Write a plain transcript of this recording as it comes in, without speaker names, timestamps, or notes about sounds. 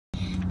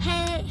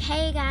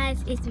Hey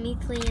guys, it's me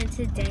Clea, and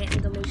today I'm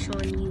gonna be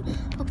showing you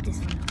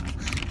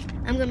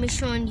I'm gonna be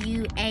showing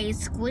you a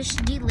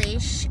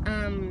squish-dee-lish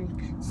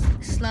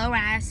slow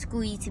rise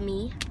squeeze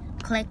me,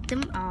 collect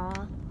them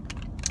all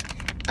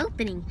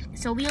opening.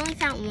 So we only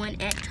found one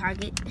at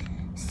Target,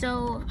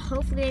 so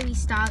hopefully they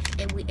restock.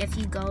 If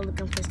you go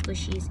looking for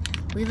squishies,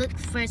 we looked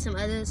for some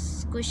other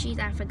squishies,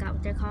 I forgot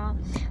what they're called,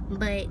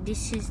 but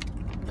this is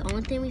the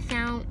only thing we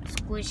found,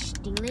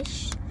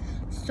 squish-dee-lish.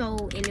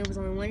 So, and it was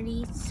only one of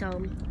these, so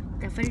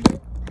without further ado,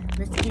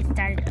 let's get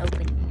started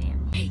opening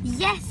them.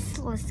 Yes,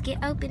 let's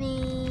get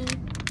opening.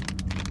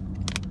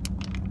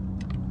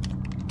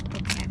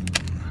 Okay.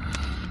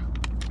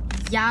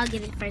 Y'all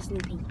get it first in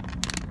the peek.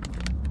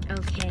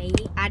 Okay,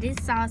 I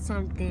just saw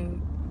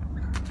something.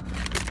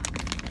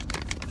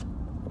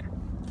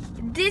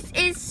 This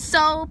is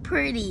so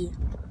pretty.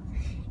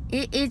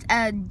 It is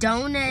a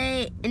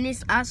donut, and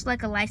it's also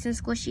like a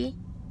licensed squishy.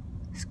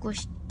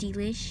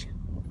 Squish-dee-lish.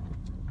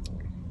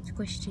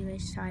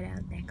 Squish-dee-lish. Sorry, that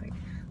was backward.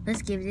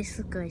 Let's give this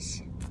a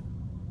squish.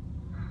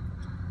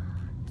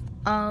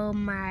 Oh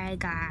my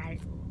god.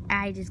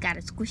 I just got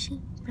a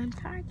squishy from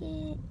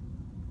Target.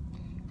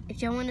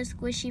 If y'all want a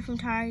squishy from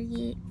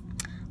Target,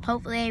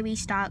 hopefully they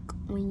restock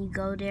when you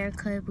go there,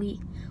 because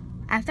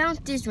I found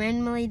this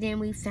randomly, then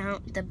we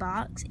found the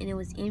box and it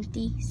was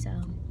empty, so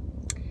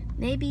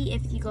maybe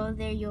if you go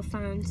there you'll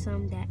find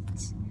some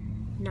that's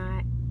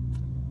not,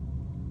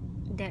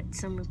 that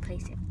some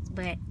replacements.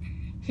 But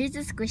here's the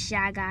squishy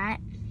I got.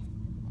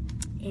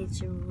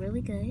 It's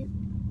really good.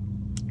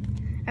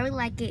 I really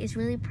like it. It's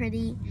really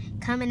pretty.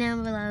 Comment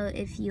down below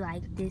if you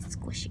like this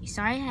squishy.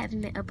 Sorry I haven't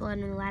been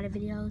uploading a lot of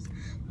videos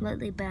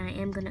lately, but I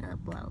am gonna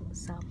upload.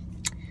 So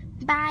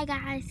bye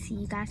guys. See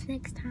you guys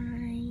next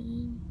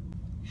time.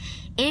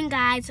 And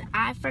guys,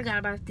 I forgot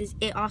about this.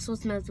 It also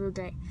smells really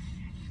good.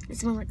 It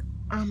smells like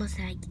almost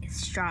like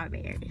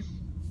strawberry.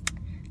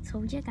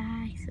 So yeah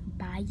guys,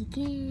 bye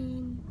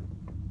again.